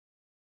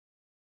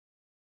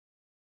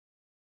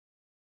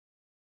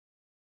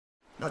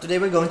Now today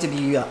we're going to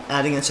be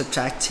adding and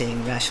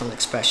subtracting rational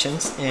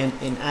expressions, and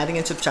in adding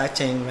and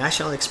subtracting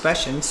rational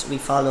expressions we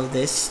follow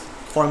this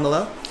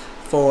formula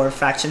for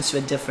fractions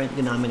with different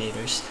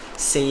denominators.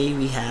 Say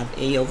we have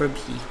a over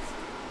b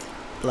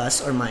plus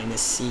or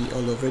minus c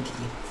all over d.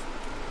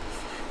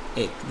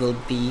 It will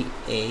be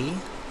a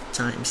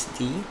times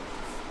d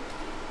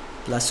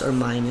plus or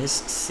minus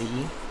c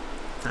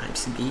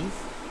times b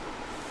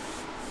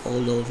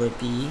all over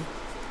b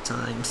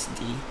times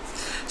d.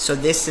 So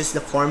this is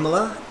the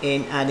formula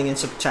in adding and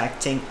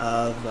subtracting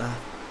of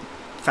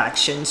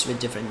fractions with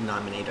different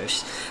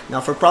denominators.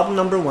 Now for problem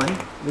number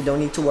 1, we don't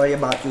need to worry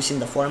about using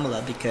the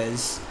formula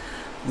because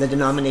the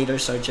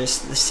denominators are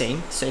just the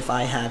same. So if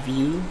I have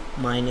u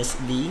minus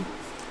v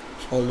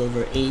all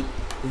over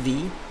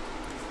 8v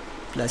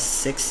plus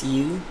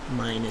 6u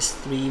minus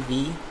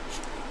 3v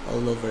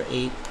all over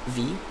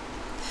 8v,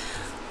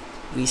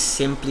 we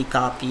simply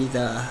copy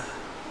the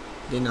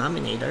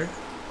denominator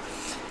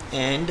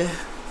and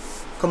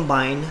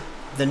combine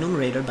the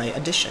numerator by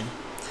addition.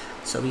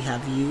 So we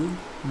have u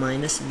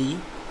minus v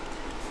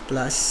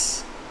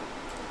plus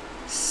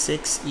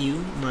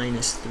 6u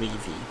minus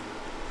 3v,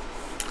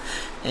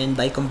 and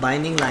by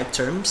combining like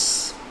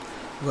terms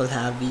we'll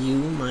have u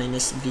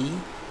minus v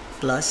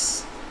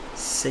plus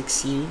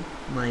 6u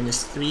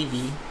minus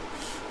 3v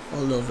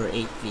all over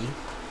 8v.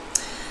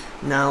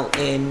 Now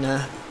in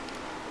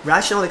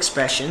rational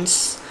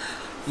expressions,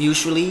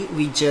 usually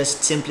we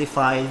just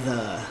simplify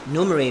the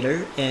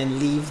numerator and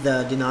leave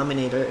the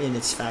denominator in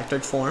its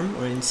factored form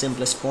or in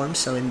simplest form.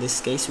 So in this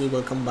case we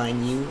will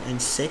combine u and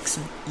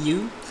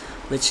 6u,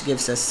 which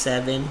gives us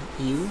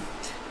 7u,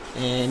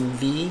 and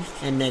v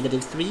and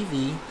negative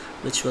 3v,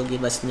 which will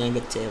give us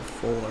negative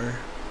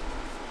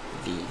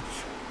 4v.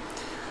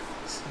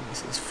 So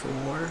this is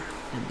 4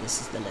 and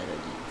this is the letter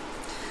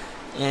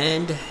d,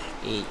 and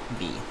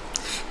 8v.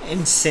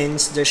 And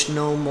since there's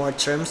no more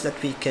terms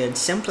that we could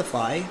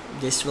simplify,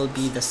 this will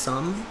be the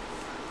sum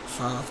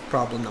of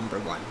problem number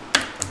 1.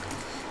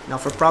 Now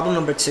for problem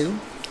number 2,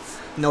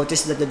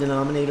 notice that the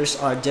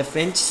denominators are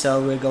different, so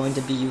we're going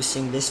to be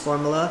using this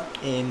formula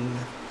in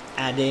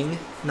adding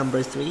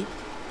number 3.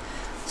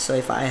 So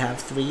if I have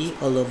 3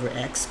 all over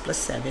x plus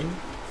 7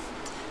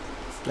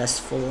 plus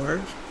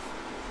 4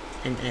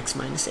 and x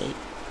minus 8,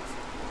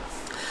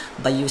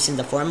 by using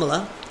the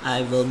formula,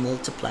 I will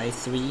multiply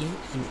 3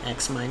 and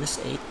x minus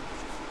 8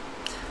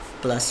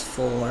 plus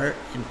 4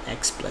 and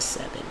x plus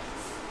 7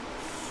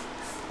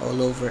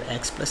 all over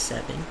x plus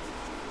 7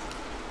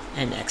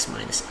 and x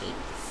minus 8.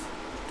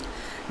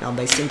 Now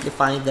by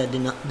simplifying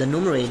the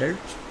numerator,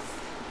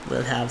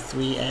 we'll have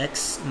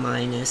 3x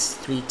minus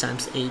 3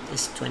 times 8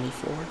 is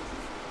 24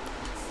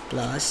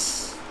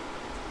 plus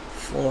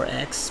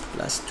 4x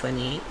plus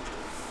 28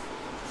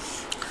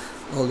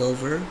 all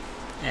over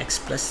x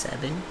plus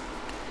 7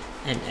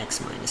 and x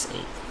minus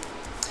 8.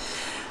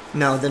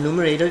 Now the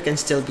numerator can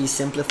still be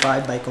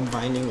simplified by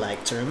combining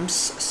like terms,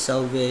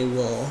 so we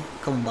will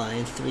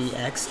combine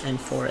 3x and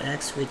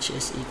 4x, which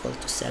is equal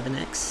to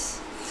 7x,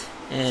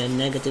 and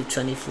negative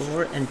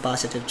 24 and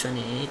positive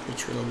 28,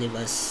 which will give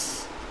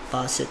us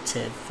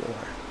positive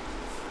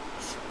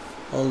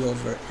 4 all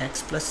over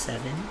x plus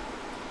 7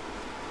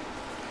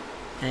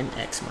 and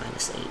x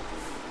minus 8.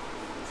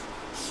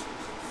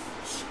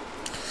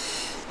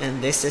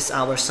 And this is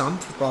our sum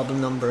for problem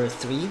number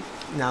 3.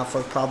 Now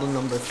for problem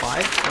number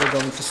 5, we're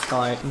going to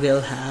start.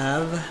 We'll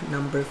have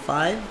number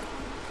 5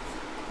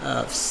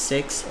 of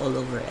 6 all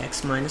over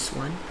x minus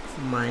 1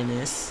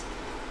 minus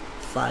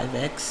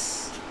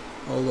 5x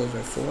all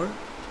over 4.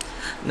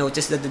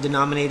 Notice that the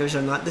denominators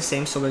are not the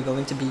same, so we're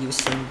going to be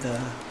using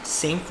the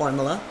same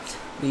formula.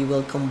 We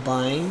will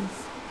combine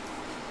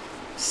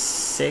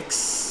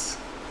 6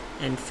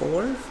 and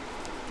 4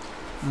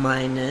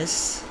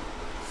 minus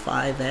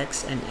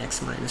 5x and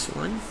x minus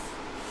 1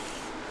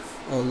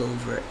 all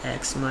over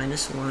x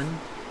minus 1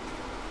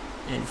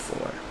 and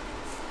 4.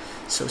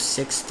 So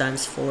 6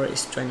 times 4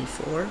 is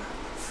 24,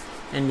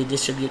 and we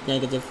distribute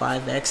negative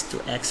 5x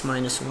to x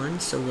minus 1,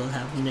 so we'll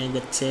have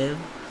negative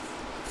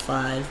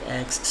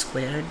 5x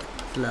squared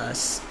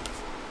plus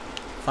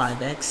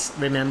 5x.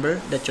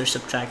 Remember that you're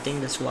subtracting,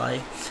 that's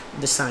why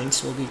the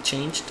signs will be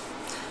changed,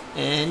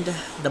 and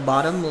the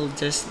bottom will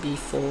just be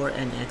 4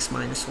 and x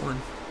minus 1.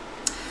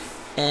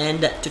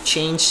 And to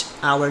change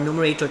our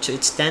numerator to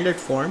its standard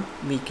form,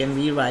 we can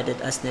rewrite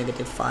it as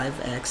negative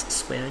 5x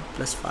squared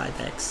plus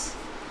 5x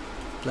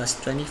plus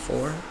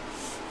 24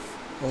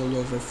 all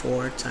over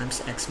 4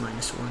 times x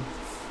minus 1.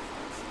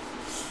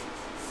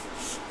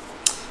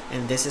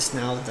 And this is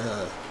now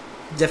the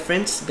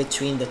difference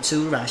between the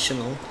two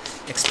rational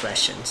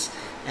expressions.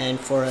 And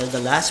for the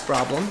last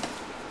problem,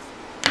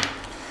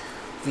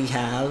 we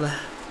have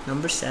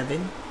number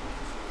 7,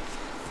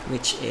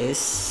 which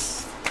is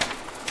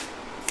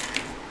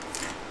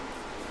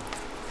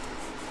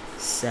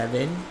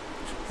 7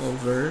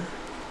 over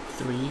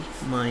 3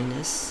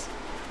 minus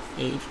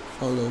 8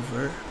 all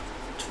over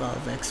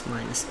 12x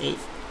minus 8.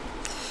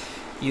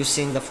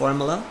 Using the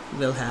formula,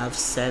 we'll have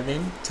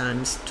 7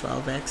 times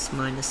 12x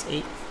minus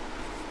 8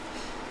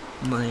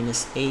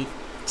 minus 8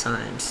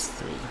 times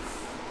 3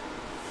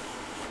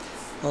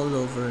 all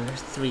over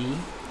 3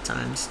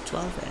 times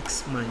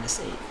 12x minus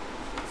 8.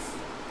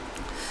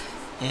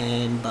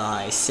 And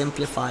by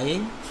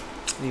simplifying,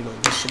 we will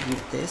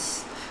distribute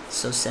this.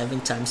 So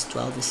 7 times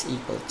 12 is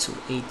equal to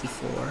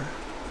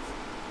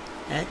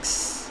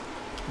 84x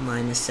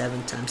minus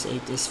 7 times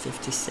 8 is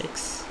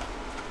 56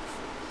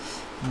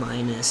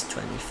 minus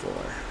 24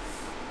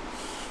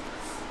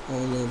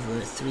 all over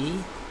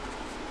 3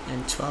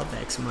 and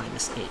 12x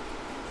minus 8.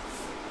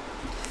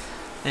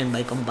 And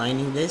by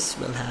combining this,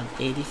 we'll have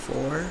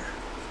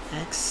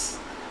 84x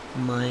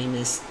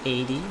minus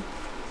 80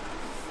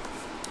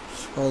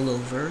 all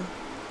over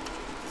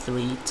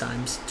 3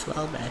 times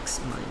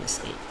 12x minus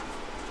 8.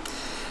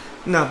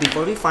 Now,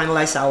 before we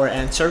finalize our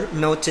answer,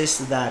 notice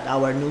that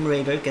our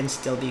numerator can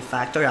still be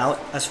factored out,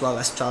 as well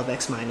as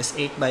 12x minus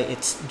 8 by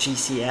its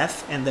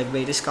GCF, and the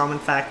greatest common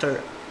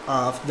factor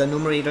of the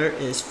numerator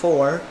is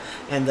 4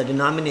 and the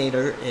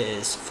denominator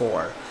is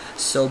 4.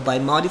 So by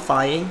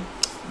modifying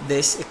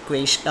this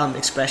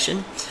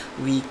expression,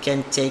 we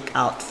can take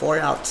out 4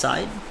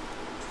 outside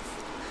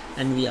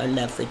and we are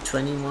left with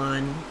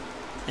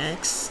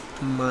 21x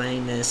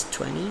minus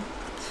 20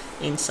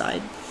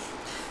 inside,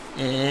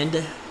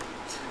 and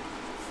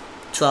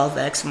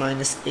 12x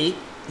minus 8,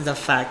 the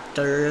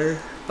factor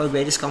or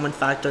greatest common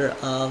factor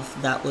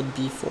of that would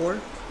be 4,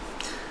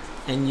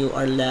 and you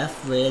are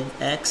left with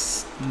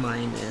x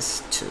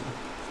minus 2.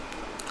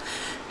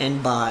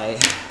 And by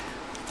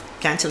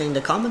canceling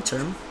the common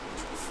term,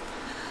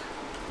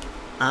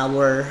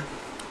 our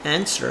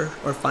answer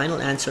or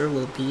final answer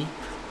will be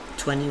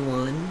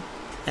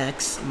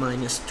 21x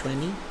minus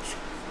 20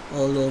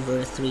 all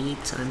over 3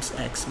 times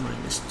x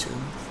minus 2.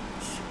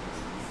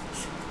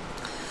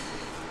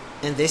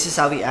 And this is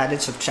how we add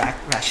and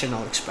subtract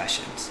rational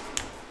expressions.